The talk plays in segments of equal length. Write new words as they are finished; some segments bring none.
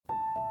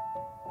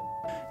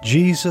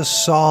Jesus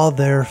saw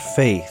their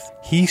faith.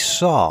 He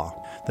saw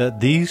that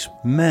these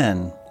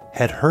men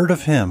had heard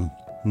of him,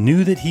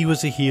 knew that he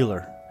was a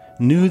healer,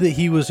 knew that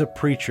he was a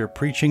preacher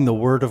preaching the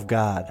word of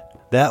God.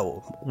 That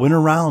went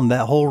around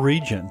that whole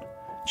region.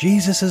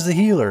 Jesus is the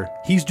healer.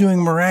 He's doing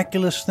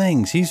miraculous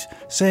things. He's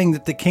saying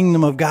that the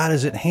kingdom of God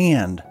is at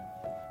hand,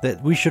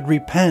 that we should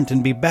repent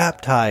and be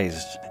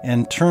baptized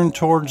and turn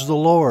towards the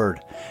Lord.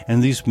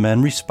 And these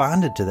men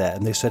responded to that,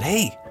 and they said,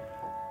 hey,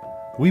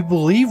 we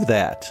believe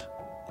that.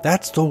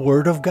 That's the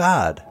word of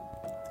God.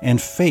 And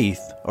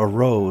faith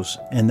arose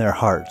in their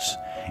hearts,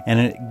 and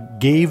it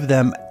gave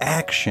them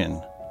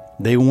action.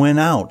 They went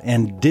out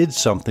and did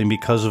something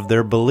because of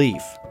their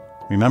belief.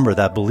 Remember,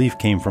 that belief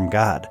came from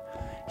God.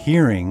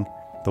 Hearing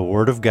the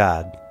word of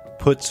God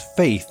puts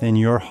faith in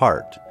your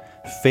heart.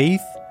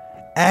 Faith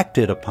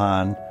acted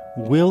upon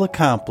will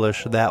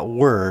accomplish that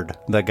word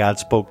that God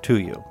spoke to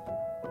you.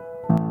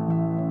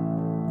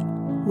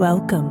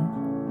 Welcome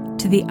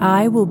to the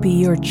I Will Be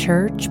Your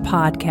Church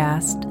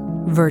podcast,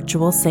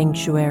 Virtual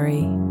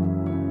Sanctuary.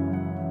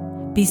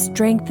 Be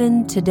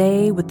strengthened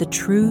today with the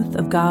truth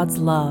of God's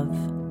love,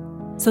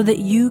 so that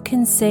you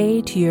can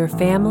say to your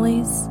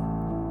families,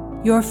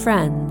 your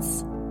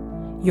friends,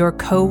 your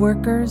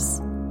co-workers,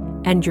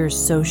 and your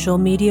social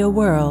media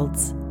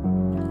worlds,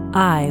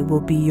 I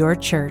will be your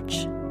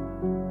church.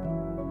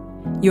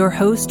 Your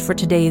host for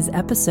today's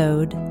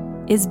episode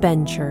is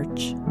Ben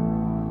Church.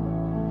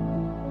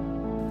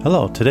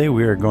 Hello, today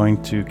we are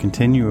going to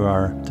continue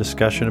our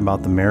discussion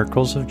about the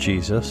miracles of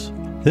Jesus.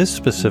 This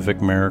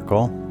specific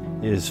miracle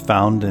is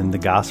found in the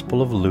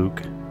Gospel of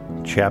Luke,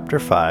 chapter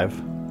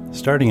 5,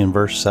 starting in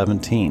verse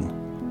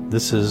 17.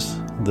 This is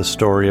the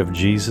story of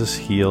Jesus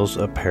heals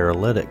a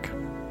paralytic.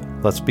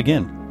 Let's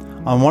begin.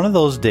 On one of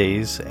those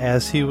days,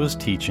 as he was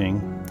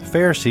teaching,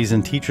 Pharisees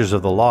and teachers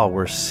of the law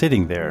were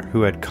sitting there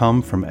who had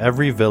come from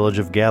every village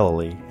of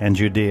Galilee and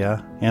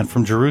Judea and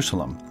from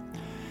Jerusalem.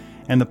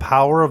 And the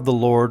power of the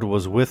Lord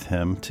was with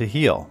him to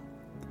heal.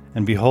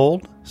 And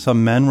behold,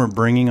 some men were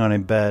bringing on a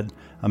bed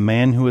a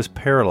man who was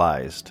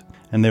paralyzed,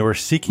 and they were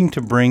seeking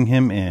to bring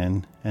him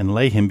in and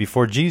lay him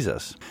before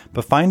Jesus.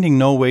 But finding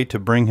no way to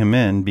bring him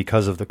in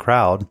because of the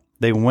crowd,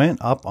 they went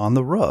up on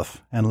the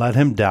roof and let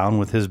him down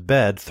with his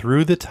bed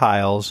through the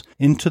tiles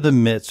into the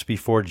midst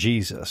before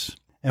Jesus.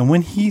 And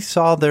when he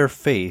saw their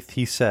faith,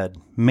 he said,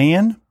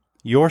 "Man,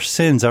 your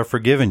sins are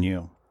forgiven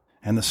you."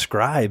 And the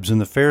scribes and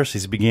the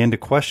Pharisees began to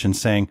question,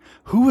 saying,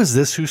 "Who is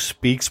this who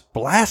speaks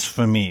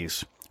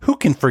blasphemies? Who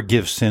can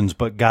forgive sins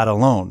but God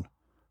alone?"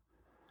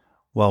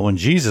 Well, when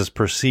Jesus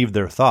perceived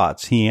their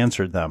thoughts, he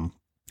answered them,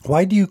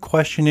 "Why do you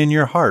question in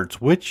your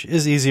hearts? Which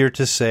is easier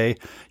to say,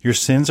 'Your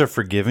sins are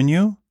forgiven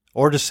you,'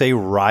 or to say,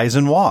 'Rise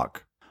and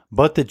walk'?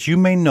 But that you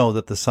may know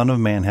that the Son of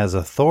Man has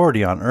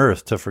authority on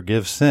earth to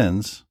forgive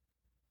sins,"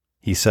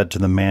 he said to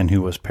the man who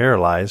was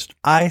paralyzed,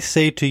 "I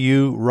say to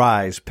you,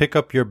 rise, pick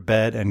up your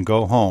bed, and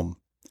go home."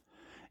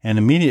 And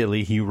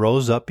immediately he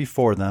rose up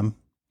before them,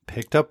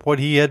 picked up what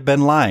he had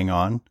been lying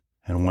on,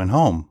 and went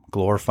home,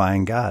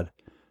 glorifying God.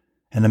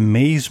 And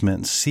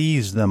amazement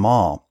seized them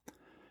all.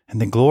 And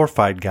they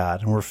glorified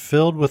God and were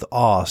filled with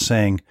awe,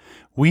 saying,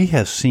 "We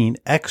have seen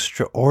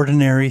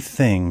extraordinary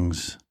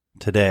things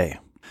today."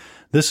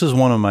 This is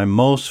one of my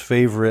most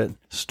favorite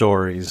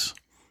stories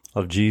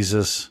of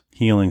Jesus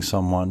healing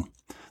someone.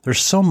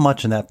 There's so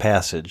much in that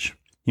passage.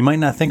 You might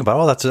not think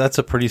about, that's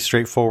a pretty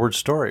straightforward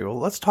story. Well,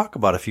 let's talk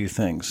about a few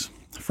things.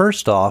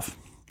 First off,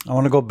 I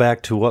want to go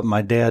back to what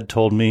my dad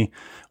told me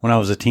when I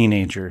was a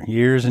teenager,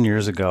 years and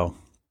years ago.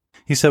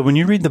 He said, when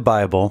you read the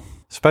Bible,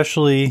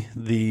 especially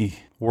the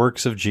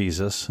works of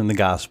Jesus in the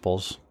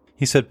Gospels,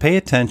 he said, pay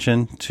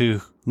attention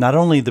to not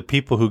only the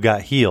people who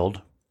got healed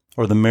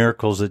or the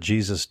miracles that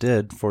Jesus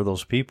did for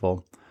those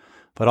people,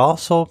 but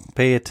also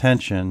pay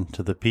attention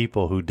to the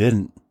people who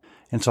didn't.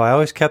 And so I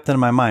always kept that in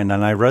my mind,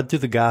 and I read through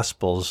the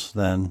Gospels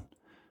then,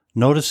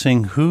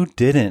 noticing who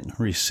didn't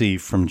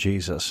receive from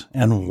Jesus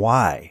and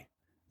why.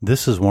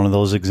 This is one of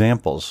those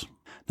examples.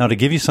 Now, to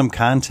give you some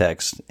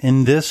context,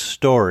 in this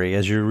story,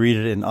 as you read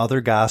it in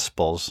other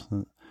Gospels,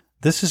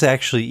 this is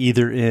actually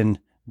either in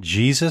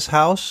Jesus'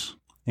 house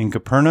in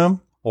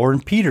Capernaum or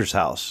in Peter's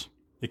house.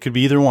 It could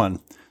be either one.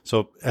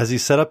 So as he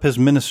set up his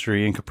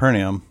ministry in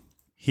Capernaum,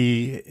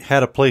 he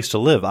had a place to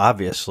live,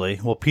 obviously.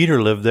 Well,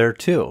 Peter lived there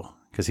too,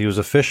 because he was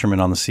a fisherman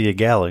on the Sea of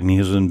Galilee, and he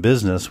was in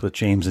business with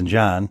James and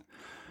John,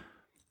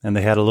 and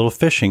they had a little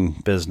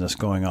fishing business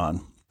going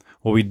on.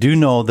 Well, we do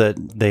know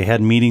that they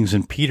had meetings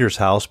in Peter's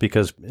house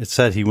because it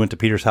said he went to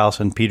Peter's house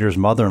and Peter's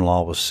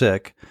mother-in-law was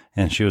sick,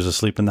 and she was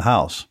asleep in the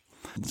house.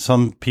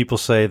 Some people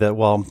say that,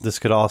 well,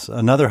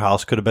 another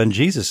house could have been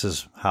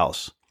Jesus'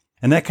 house.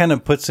 And that kind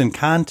of puts in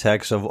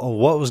context of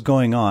what was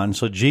going on.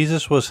 So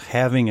Jesus was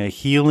having a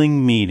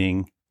healing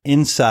meeting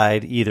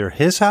inside either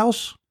his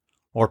house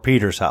or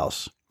Peter's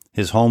house,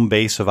 his home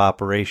base of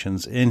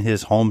operations in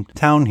his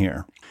hometown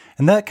here.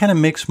 And that kind of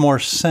makes more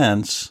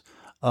sense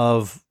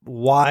of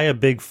why a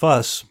big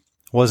fuss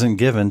wasn't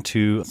given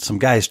to some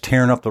guys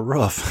tearing up the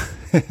roof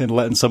and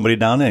letting somebody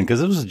down in,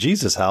 because it was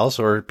Jesus' house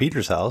or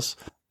Peter's house.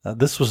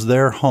 This was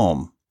their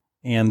home.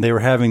 and they were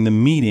having the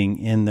meeting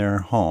in their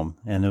home,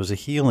 and it was a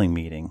healing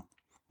meeting.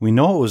 We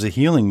know it was a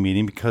healing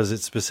meeting because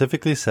it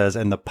specifically says,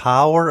 and the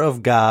power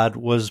of God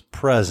was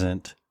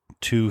present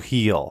to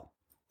heal.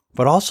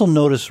 But also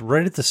notice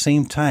right at the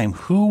same time,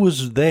 who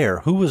was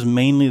there? Who was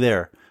mainly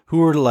there? Who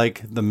were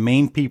like the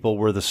main people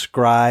were the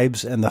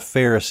scribes and the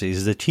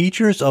Pharisees, the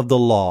teachers of the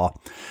law.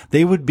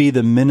 They would be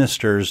the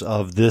ministers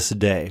of this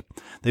day.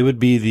 They would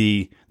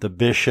be the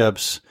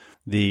bishops,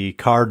 the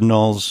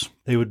cardinals.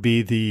 They would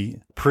be the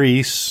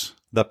priests,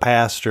 the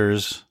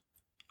pastors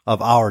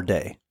of our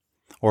day,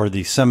 or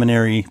the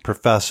seminary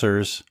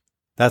professors.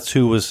 That's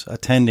who was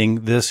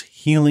attending this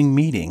healing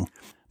meeting.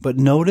 But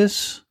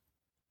notice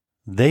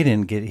they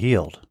didn't get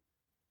healed.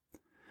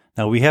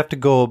 Now we have to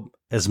go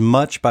as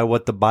much by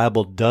what the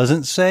Bible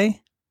doesn't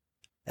say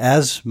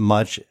as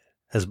much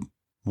as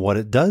what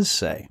it does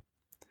say.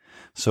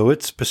 So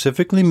it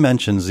specifically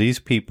mentions these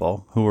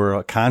people who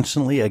were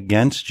constantly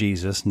against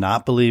Jesus,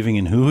 not believing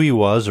in who he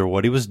was or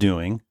what he was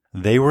doing.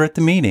 They were at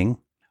the meeting.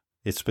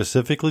 It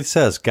specifically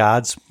says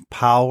God's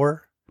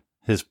power,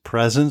 his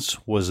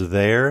presence was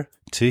there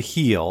to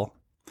heal.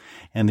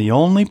 And the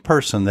only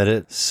person that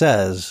it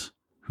says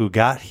who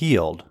got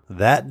healed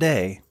that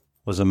day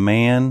was a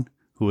man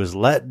who was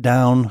let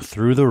down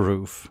through the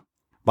roof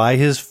by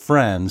his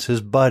friends,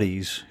 his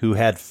buddies, who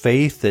had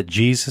faith that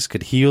Jesus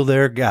could heal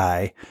their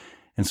guy.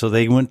 And so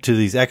they went to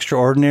these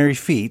extraordinary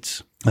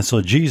feats. And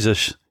so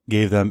Jesus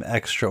gave them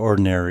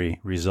extraordinary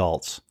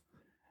results.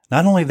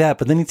 Not only that,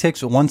 but then he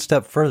takes it one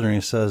step further and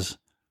he says,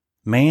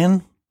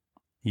 man,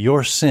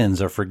 your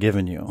sins are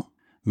forgiven you.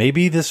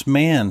 Maybe this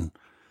man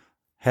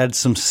had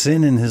some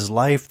sin in his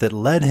life that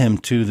led him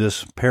to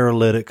this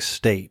paralytic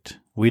state.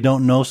 We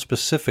don't know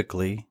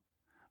specifically,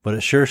 but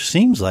it sure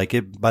seems like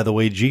it by the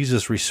way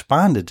Jesus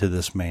responded to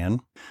this man,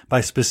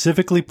 by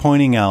specifically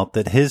pointing out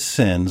that his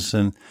sins,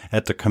 and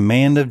at the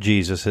command of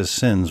Jesus, his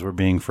sins were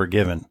being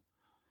forgiven.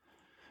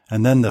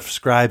 And then the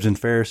scribes and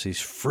Pharisees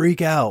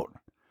freak out.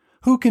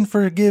 Who can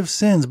forgive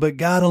sins but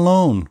God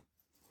alone?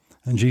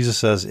 And Jesus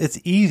says, it's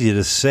easy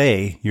to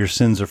say your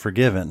sins are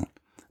forgiven,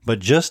 but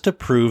just to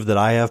prove that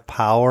I have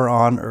power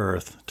on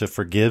earth to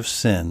forgive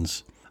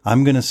sins,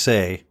 I'm going to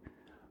say,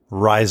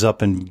 rise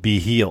up and be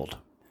healed.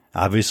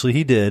 Obviously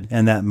he did,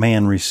 and that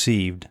man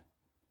received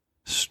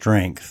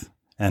strength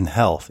and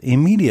health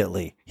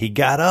immediately. He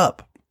got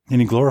up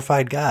and he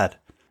glorified God.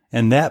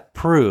 And that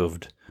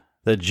proved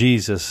that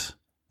Jesus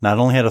not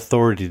only had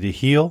authority to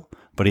heal,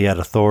 but he had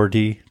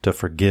authority to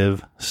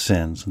forgive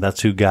sins.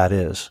 That's who God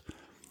is.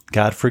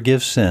 God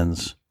forgives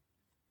sins,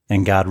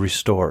 and God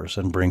restores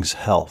and brings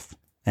health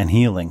and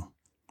healing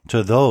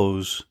to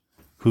those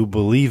who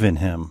believe in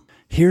him.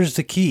 Here's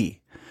the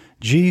key.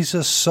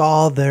 Jesus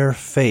saw their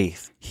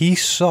faith. He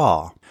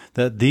saw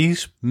that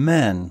these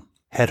men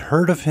had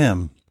heard of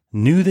him,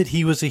 knew that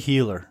he was a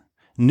healer,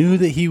 knew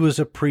that he was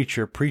a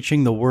preacher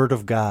preaching the word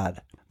of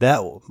God.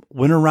 That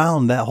went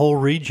around that whole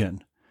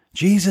region.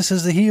 Jesus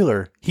is the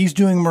healer. He's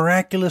doing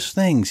miraculous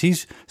things.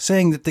 He's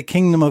saying that the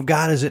kingdom of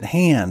God is at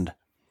hand,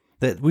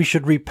 that we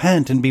should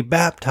repent and be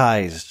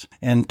baptized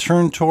and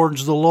turn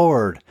towards the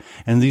Lord.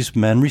 And these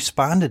men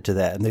responded to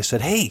that, and they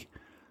said, hey,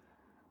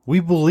 we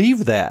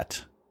believe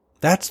that.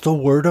 That's the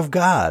word of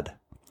God.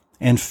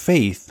 And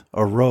faith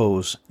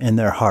arose in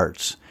their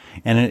hearts,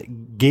 and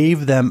it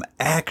gave them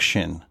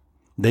action.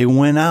 They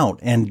went out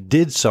and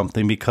did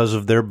something because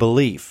of their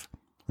belief.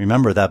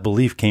 Remember, that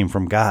belief came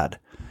from God.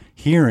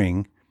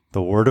 Hearing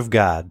the word of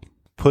God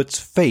puts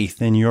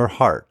faith in your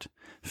heart.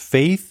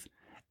 Faith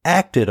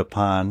acted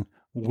upon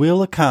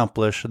will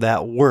accomplish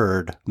that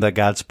word that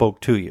God spoke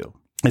to you.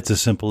 It's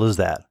as simple as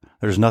that.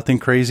 There's nothing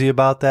crazy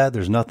about that.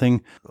 There's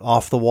nothing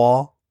off the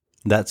wall.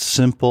 That's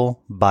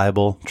simple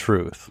Bible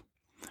truth.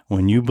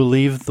 When you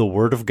believe the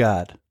word of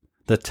God,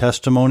 the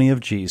testimony of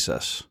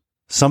Jesus,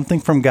 something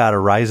from God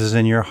arises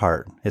in your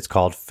heart. It's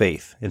called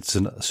faith. It's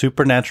a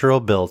supernatural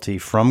ability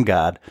from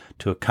God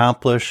to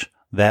accomplish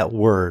that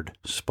word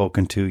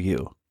spoken to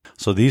you.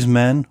 So these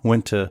men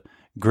went to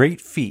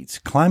great feats,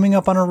 climbing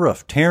up on a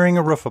roof, tearing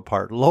a roof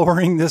apart,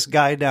 lowering this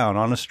guy down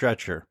on a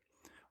stretcher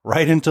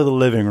right into the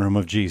living room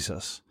of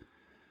Jesus.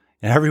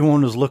 And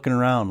everyone was looking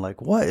around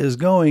like, what is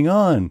going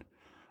on?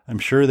 I'm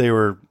sure they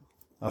were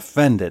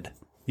offended,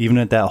 even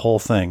at that whole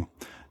thing.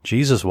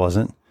 Jesus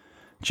wasn't.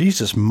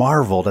 Jesus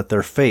marveled at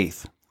their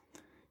faith.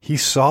 He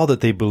saw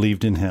that they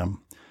believed in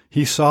him.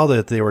 He saw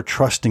that they were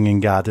trusting in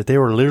God, that they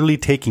were literally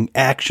taking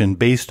action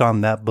based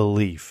on that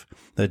belief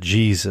that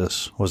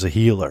Jesus was a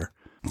healer.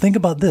 Think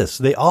about this.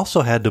 They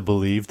also had to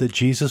believe that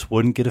Jesus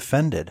wouldn't get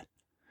offended.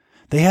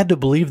 They had to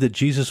believe that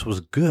Jesus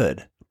was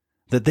good,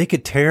 that they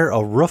could tear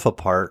a roof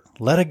apart,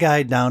 let a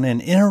guy down,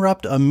 and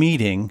interrupt a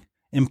meeting,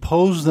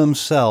 impose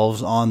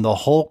themselves on the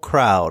whole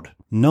crowd,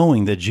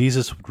 knowing that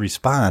Jesus would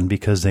respond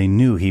because they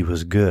knew he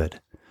was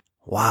good.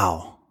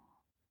 Wow,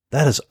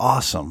 that is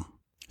awesome.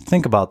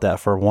 Think about that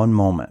for one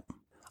moment.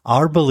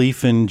 Our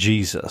belief in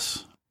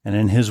Jesus and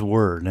in his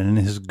word and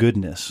in his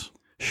goodness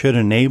should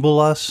enable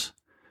us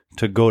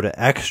to go to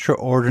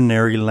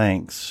extraordinary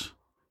lengths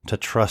to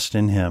trust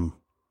in him,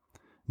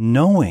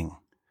 knowing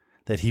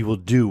that he will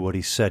do what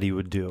he said he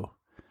would do,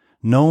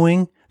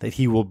 knowing that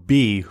he will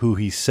be who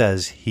he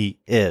says he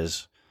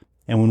is.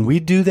 And when we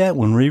do that,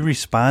 when we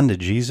respond to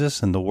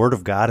Jesus and the Word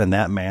of God in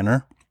that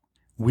manner,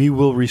 we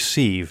will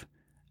receive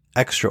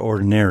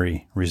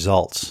extraordinary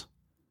results.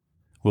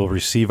 We'll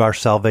receive our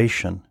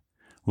salvation.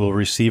 We'll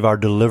receive our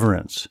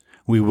deliverance.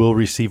 We will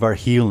receive our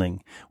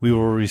healing. We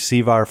will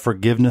receive our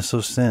forgiveness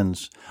of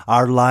sins.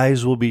 Our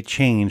lives will be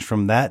changed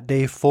from that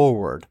day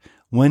forward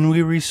when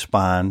we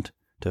respond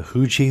to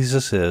who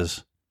Jesus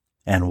is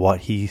and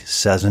what he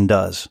says and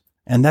does.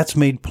 And that's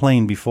made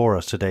plain before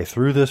us today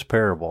through this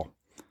parable,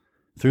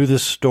 through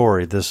this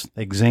story, this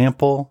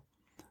example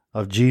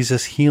of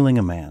Jesus healing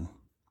a man,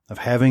 of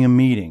having a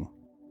meeting.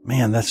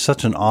 Man, that's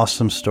such an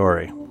awesome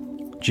story.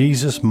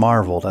 Jesus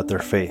marveled at their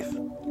faith.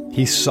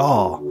 He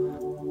saw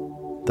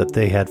that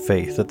they had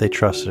faith, that they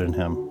trusted in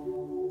him.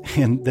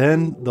 And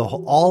then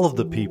all of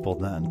the people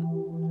then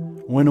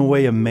went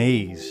away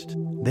amazed.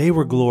 They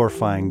were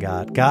glorifying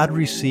God. God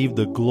received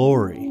the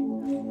glory,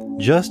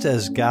 just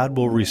as God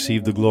will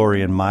receive the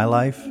glory in my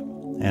life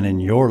and in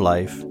your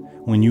life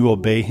when you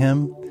obey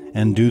him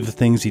and do the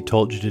things he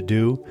told you to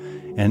do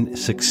and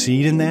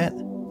succeed in that.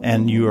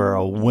 And you are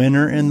a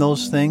winner in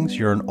those things.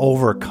 You're an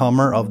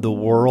overcomer of the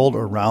world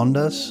around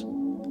us.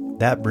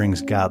 That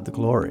brings God the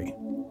glory.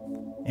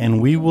 And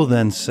we will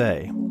then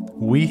say,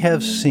 we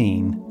have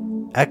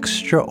seen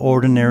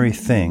extraordinary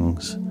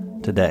things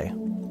today.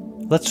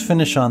 Let's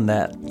finish on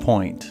that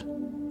point.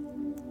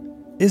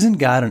 Isn't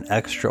God an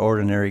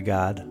extraordinary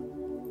God?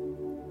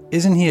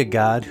 Isn't he a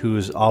God who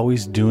is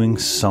always doing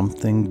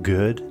something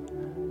good?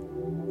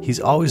 He's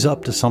always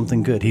up to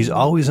something good. He's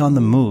always on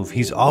the move.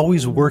 He's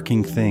always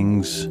working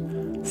things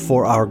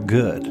for our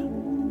good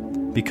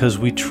because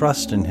we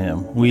trust in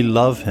him. We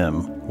love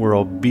him. We're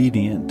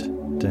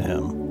obedient to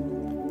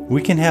him.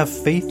 We can have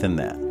faith in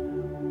that.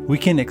 We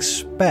can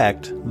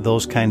expect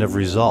those kind of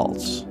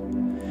results.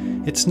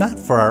 It's not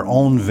for our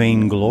own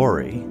vain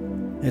glory.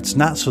 It's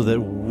not so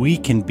that we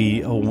can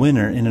be a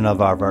winner in and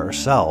of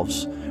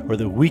ourselves or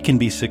that we can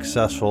be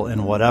successful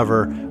in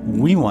whatever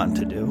we want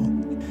to do.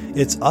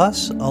 It's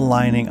us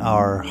aligning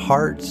our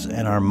hearts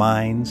and our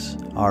minds,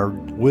 our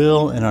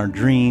will and our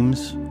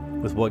dreams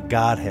with what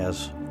God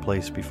has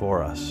placed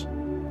before us.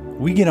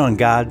 We get on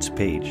God's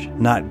page,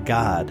 not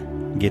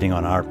God getting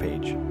on our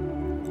page.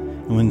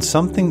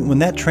 And when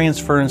that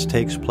transference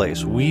takes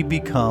place, we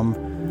become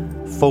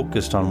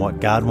focused on what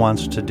God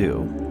wants to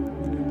do.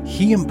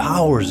 He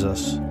empowers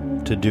us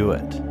to do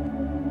it.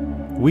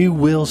 We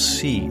will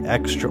see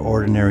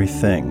extraordinary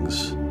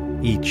things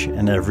each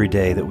and every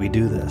day that we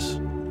do this.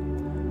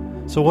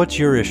 So what's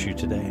your issue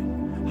today?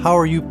 How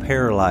are you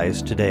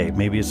paralyzed today?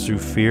 Maybe it's through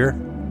fear.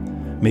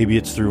 Maybe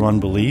it's through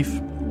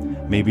unbelief.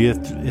 Maybe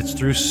it's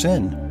through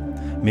sin.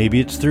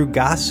 Maybe it's through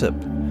gossip.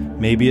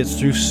 Maybe it's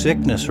through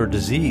sickness or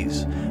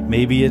disease.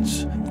 Maybe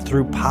it's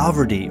through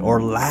poverty or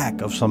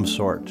lack of some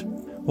sort.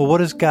 Well,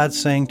 what is God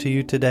saying to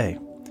you today?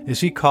 Is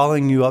he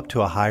calling you up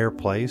to a higher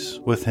place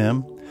with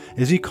him?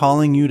 Is he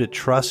calling you to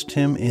trust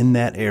him in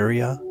that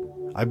area?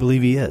 I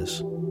believe he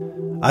is.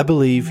 I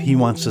believe he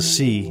wants to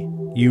see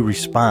you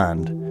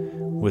respond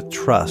with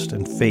trust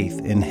and faith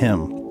in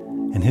him.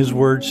 And his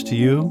words to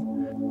you,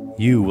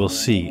 you will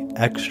see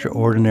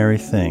extraordinary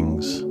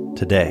things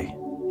today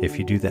if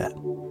you do that.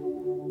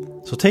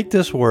 So take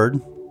this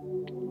word,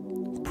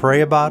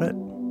 pray about it,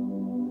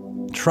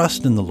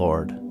 trust in the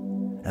Lord,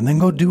 and then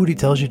go do what he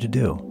tells you to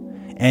do.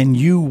 And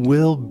you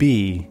will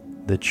be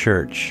the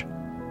church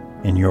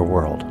in your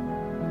world.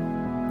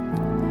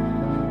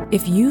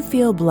 If you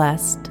feel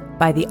blessed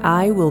by the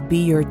I Will Be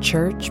Your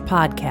Church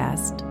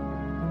podcast,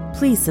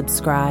 please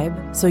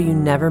subscribe so you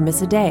never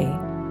miss a day,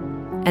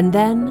 and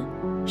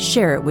then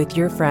share it with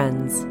your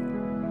friends.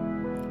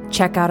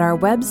 Check out our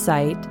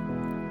website,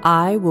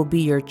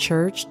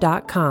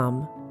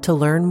 iwillbeyourchurch.com, to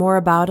learn more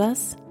about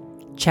us,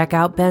 check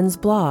out Ben's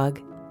blog,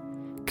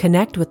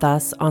 connect with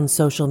us on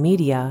social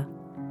media,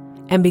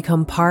 and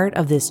become part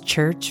of this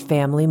church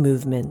family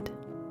movement.